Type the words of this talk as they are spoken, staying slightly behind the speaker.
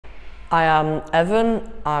I am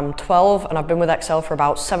Evan, I'm 12 and I've been with Excel for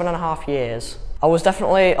about 7.5 years. I was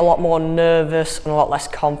definitely a lot more nervous and a lot less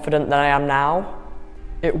confident than I am now.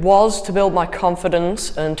 It was to build my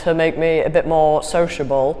confidence and to make me a bit more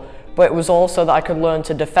sociable, but it was also that I could learn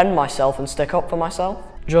to defend myself and stick up for myself.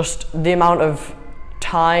 Just the amount of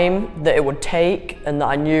time that it would take and that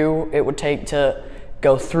I knew it would take to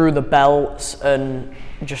go through the belts and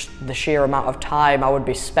just the sheer amount of time I would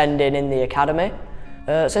be spending in the academy.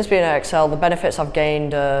 Since being at Excel, the benefits I've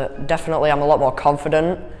gained definitely I'm a lot more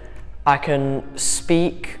confident. I can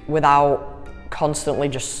speak without constantly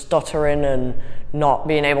just stuttering and not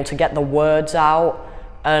being able to get the words out,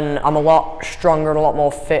 and I'm a lot stronger and a lot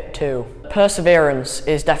more fit too. Perseverance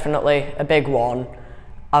is definitely a big one.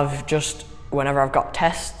 Whenever I've got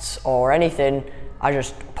tests or anything, I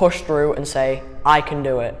just push through and say, I can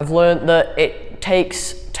do it. I've learned that it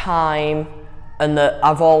takes time and that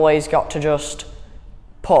I've always got to just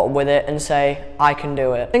put up with it and say, I can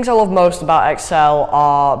do it. Things I love most about Excel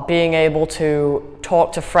are being able to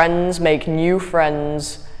talk to friends, make new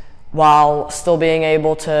friends, while still being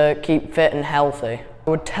able to keep fit and healthy. I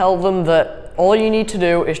would tell them that all you need to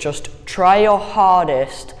do is just try your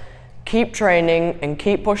hardest, keep training and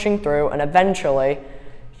keep pushing through, and eventually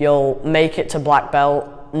you'll make it to black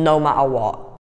belt no matter what.